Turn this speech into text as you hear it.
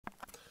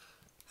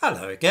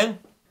Hello again.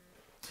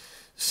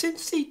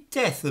 Since the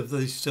death of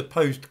the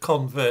supposed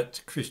convert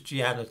to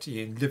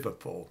Christianity in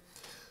Liverpool,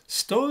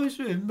 stories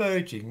are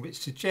emerging which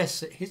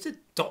suggest that his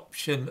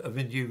adoption of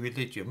a new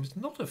religion was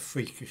not a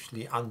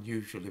freakishly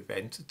unusual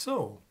event at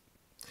all,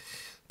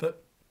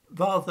 but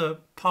rather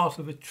part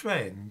of a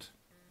trend.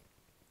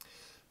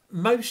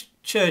 Most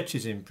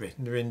churches in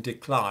Britain are in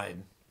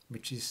decline,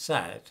 which is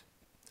sad.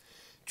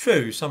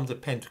 True, some of the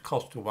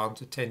Pentecostal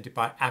ones attended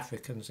by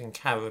Africans and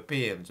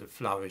Caribbeans are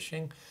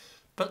flourishing,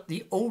 but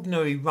the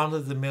ordinary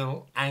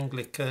run-of-the-mill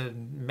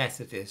Anglican,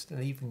 Methodist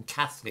and even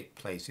Catholic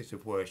places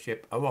of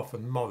worship are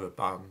often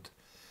moribund.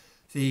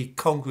 The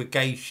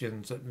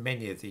congregations at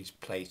many of these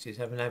places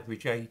have an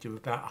average age of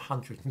about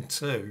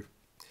 102.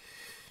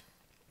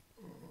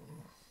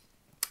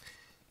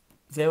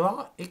 There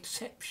are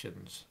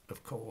exceptions,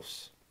 of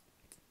course,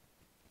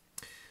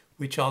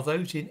 which are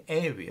those in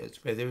areas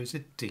where there is a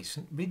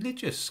decent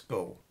religious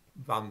school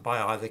run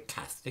by either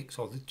Catholics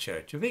or the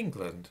Church of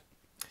England.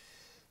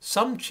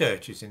 Some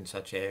churches in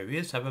such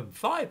areas have a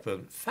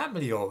vibrant,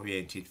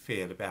 family-oriented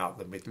feel about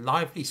them, with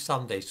lively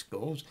Sunday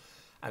schools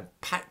and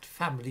packed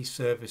family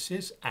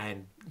services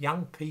and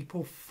young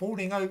people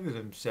falling over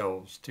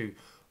themselves to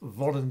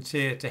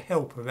volunteer to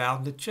help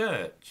around the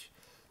church.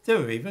 There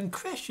are even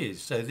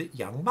creches so that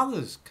young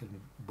mothers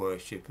can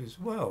worship as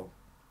well.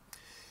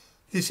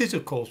 This is,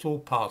 of course, all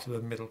part of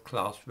a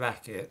middle-class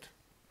racket.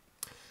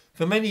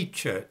 For many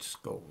church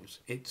schools,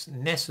 it's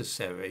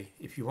necessary,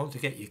 if you want to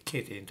get your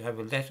kid in, to have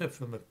a letter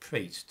from a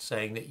priest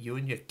saying that you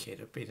and your kid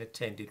have been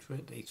attended for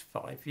at least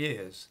 5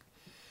 years.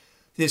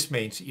 This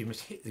means that you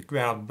must hit the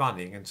ground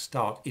running and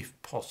start, if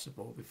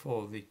possible,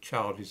 before the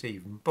child is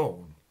even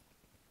born.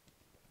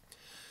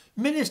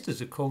 Ministers,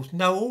 of course,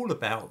 know all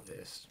about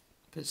this,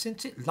 but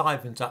since it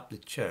livens up the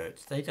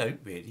church, they don't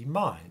really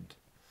mind.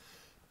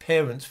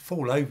 Parents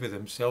fall over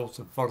themselves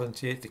and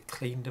volunteer to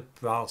clean the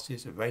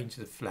brasses, arrange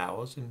the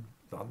flowers and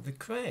run the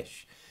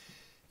creche.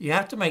 You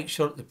have to make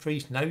sure that the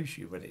priest knows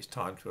you when it's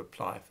time to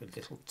apply for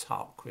little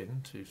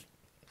Tarquin to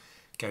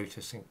go to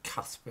St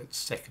Cuthbert's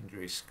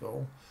secondary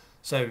school.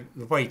 So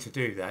the way to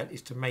do that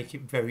is to make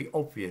it very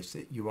obvious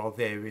that you are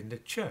there in the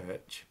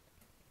church.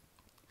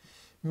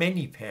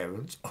 Many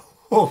parents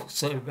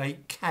also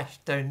make cash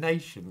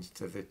donations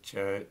to the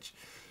church,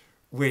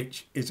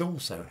 which is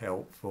also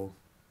helpful.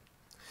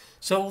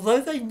 So although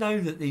they know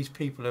that these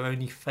people are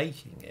only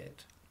faking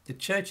it, the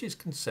churches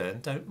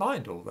concerned don't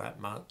mind all that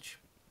much.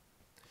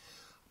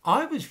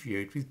 I was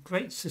viewed with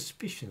great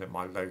suspicion at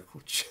my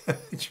local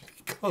church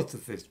because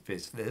of this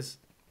business.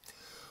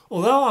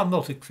 Although I'm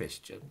not a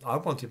Christian, I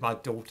wanted my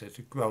daughter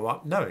to grow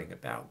up knowing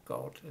about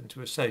God and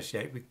to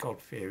associate with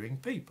God-fearing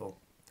people.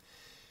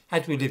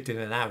 Had we lived in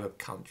an Arab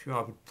country,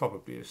 I would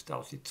probably have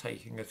started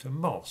taking her to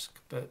mosque,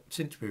 but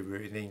since we were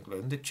in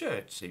England, the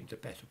church seemed a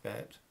better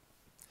bet.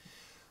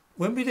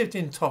 When we lived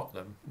in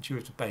Tottenham and she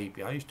was a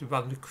baby, I used to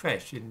run the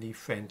creche in the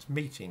Friends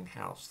meeting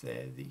house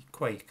there, the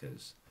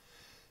Quakers.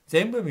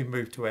 Then when we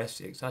moved to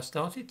Essex, I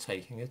started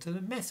taking her to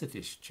the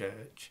Methodist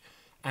church,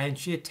 and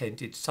she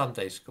attended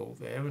Sunday school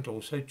there and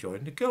also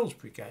joined the Girls'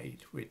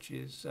 Brigade, which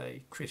is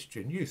a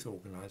Christian youth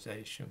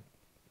organisation.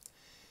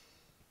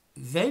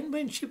 Then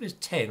when she was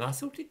 10, I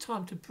thought it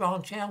time to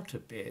branch out a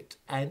bit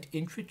and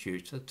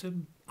introduce her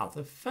to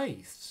other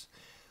faiths.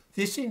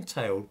 This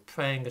entailed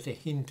praying at a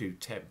Hindu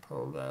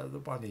temple, the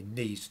one in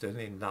Neasden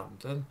in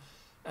London,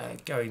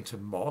 going to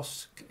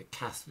mosque, a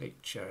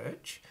Catholic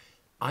church.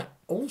 I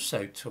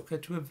also took her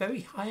to a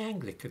very high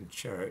Anglican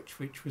church,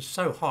 which was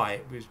so high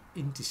it was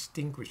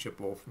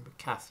indistinguishable from a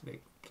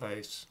Catholic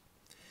place.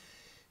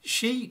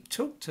 She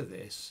took to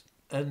this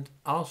and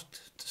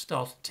asked to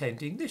start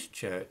attending this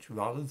church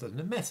rather than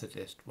the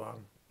Methodist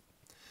one.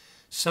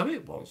 So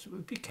it was that we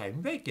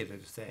became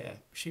regulars there.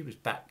 She was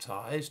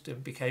baptised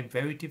and became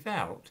very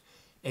devout,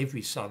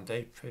 every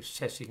Sunday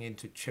processing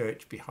into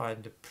church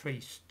behind a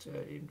priest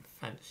in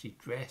fancy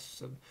dress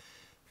and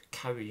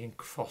carrying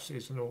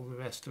crosses and all the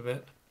rest of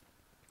it.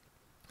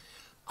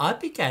 I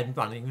began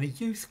running the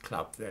youth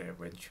club there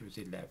when she was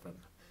 11,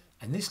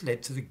 and this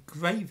led to the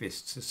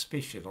gravest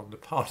suspicion on the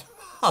part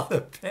of other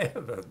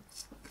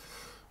parents.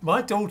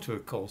 My daughter,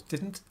 of course,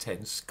 didn't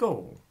attend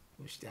school.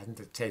 She hadn't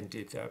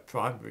attended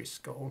primary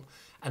school,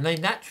 and they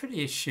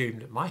naturally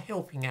assumed that my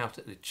helping out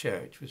at the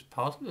church was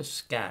part of a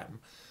scam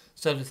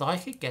so that I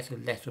could get a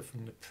letter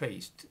from the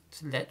priest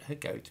to let her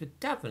go to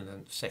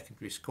Davenant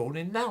Secondary School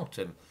in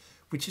Loughton,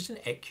 which is an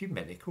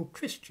ecumenical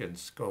Christian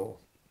school.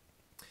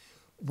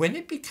 When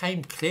it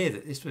became clear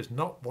that this was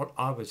not what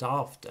I was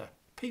after,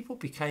 people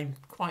became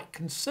quite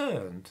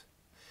concerned.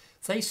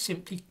 They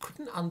simply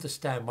couldn't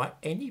understand why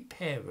any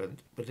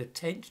parent would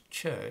attend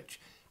church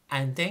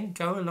and then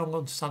go along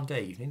on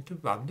Sunday evening to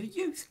run the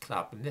youth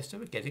club unless they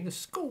were getting a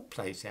school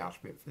place out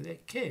of it for their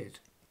kid.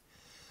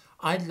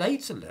 I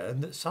later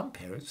learned that some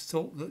parents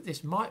thought that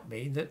this might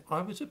mean that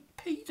I was a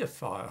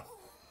paedophile.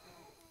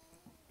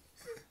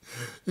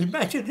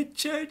 Imagine a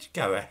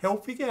churchgoer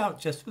helping out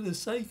just for the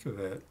sake of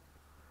it.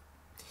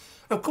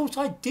 Of course,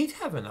 I did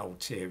have an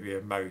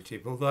ulterior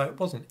motive, although it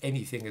wasn't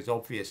anything as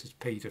obvious as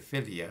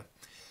paedophilia.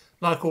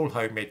 Like all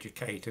home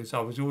educators,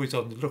 I was always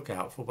on the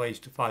lookout for ways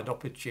to find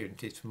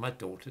opportunities for my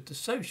daughter to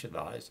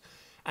socialise,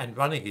 and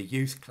running a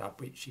youth club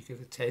which she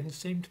could attend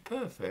seemed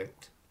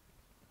perfect.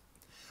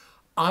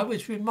 I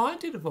was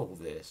reminded of all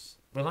this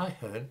when I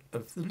heard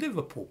of the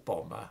Liverpool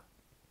bomber.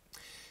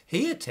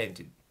 He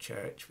attended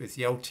church with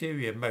the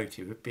ulterior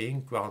motive of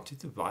being granted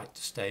the right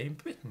to stay in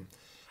Britain,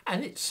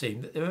 and it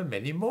seemed that there were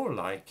many more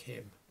like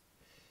him.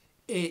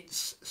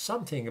 It's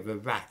something of a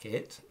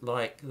racket,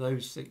 like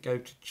those that go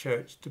to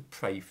church to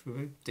pray for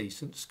a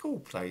decent school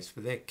place for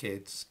their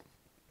kids.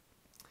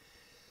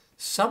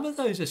 Some of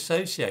those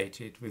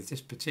associated with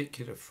this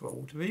particular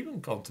fraud have even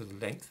gone to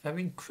the length of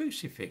having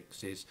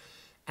crucifixes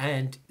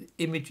and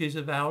images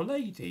of Our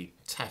Lady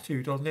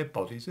tattooed on their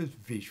bodies as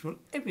visual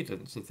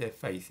evidence of their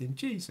faith in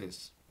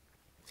Jesus.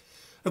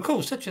 Of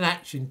course, such an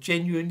action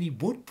genuinely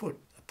would put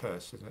a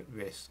person at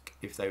risk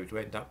if they were to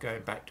end up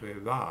going back to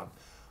Iran,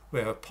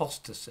 where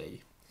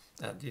apostasy,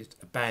 that is,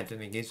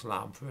 abandoning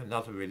Islam for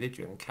another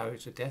religion,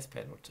 carries a death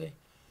penalty.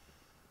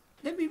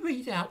 Let me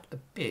read out a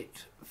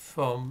bit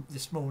from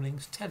this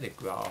morning's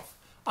Telegraph.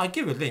 I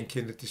give a link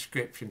in the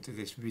description to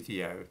this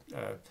video,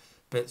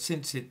 but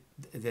since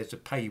there's a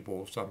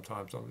paywall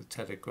sometimes on the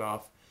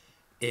Telegraph,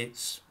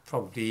 it's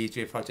probably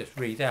easier if I just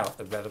read out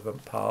the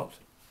relevant part.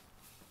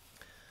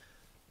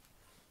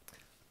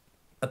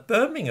 A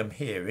Birmingham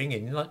hearing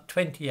in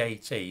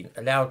 2018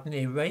 allowed an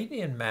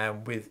Iranian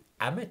man with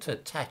amateur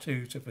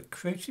tattoos of a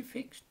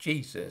crucifix,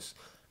 Jesus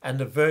and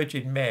the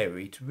Virgin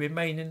Mary to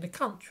remain in the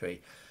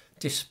country,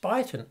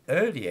 despite an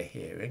earlier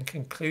hearing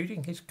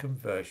concluding his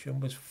conversion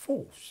was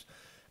false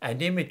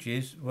and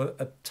images were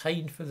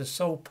obtained for the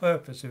sole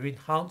purpose of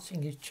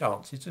enhancing his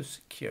chances of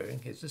securing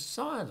his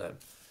asylum.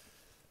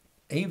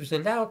 He was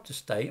allowed to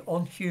stay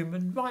on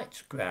human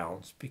rights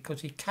grounds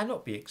because he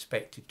cannot be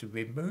expected to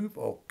remove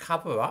or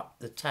cover up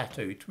the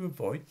tattoo to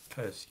avoid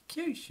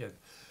persecution.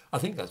 I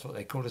think that's what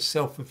they call a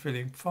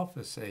self-fulfilling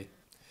prophecy.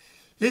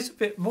 There's a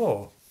bit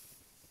more.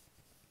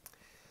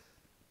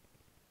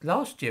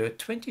 Last year, a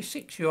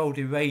 26-year-old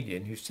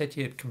Iranian who said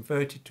he had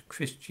converted to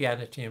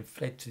Christianity and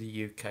fled to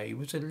the UK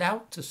was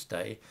allowed to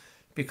stay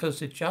because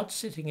the judge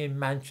sitting in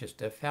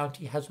Manchester found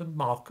he has a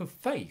mark of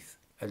faith,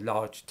 a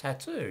large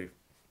tattoo.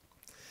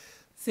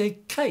 The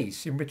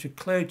case in which a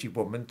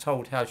clergywoman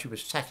told how she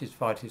was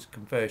satisfied his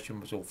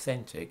conversion was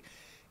authentic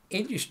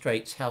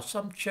illustrates how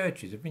some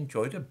churches have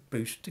enjoyed a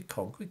boost to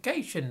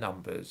congregation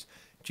numbers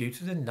due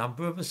to the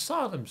number of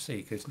asylum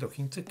seekers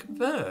looking to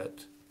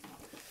convert.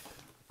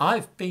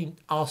 I've been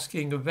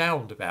asking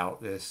around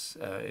about this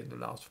in the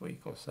last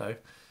week or so,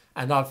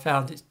 and I've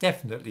found it's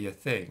definitely a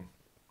thing.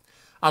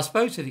 I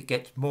suppose that it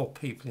gets more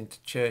people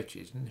into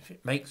churches, and if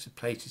it makes the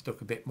places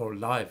look a bit more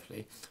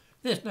lively,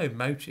 there's no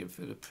motive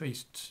for the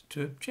priests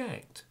to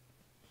object.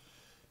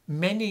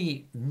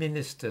 Many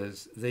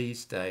ministers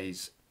these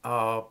days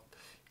are,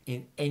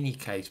 in any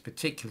case,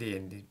 particularly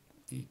in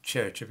the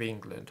Church of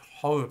England,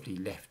 horribly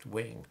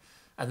left-wing,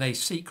 and they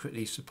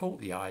secretly support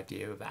the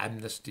idea of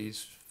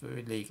amnesties for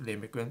illegal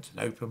immigrants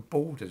and open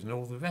borders and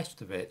all the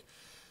rest of it.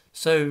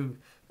 So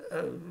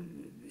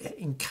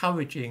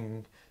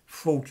encouraging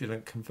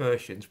fraudulent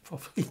conversions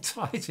probably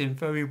ties in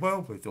very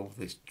well with all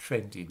this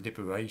trendy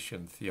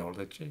liberation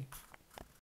theology.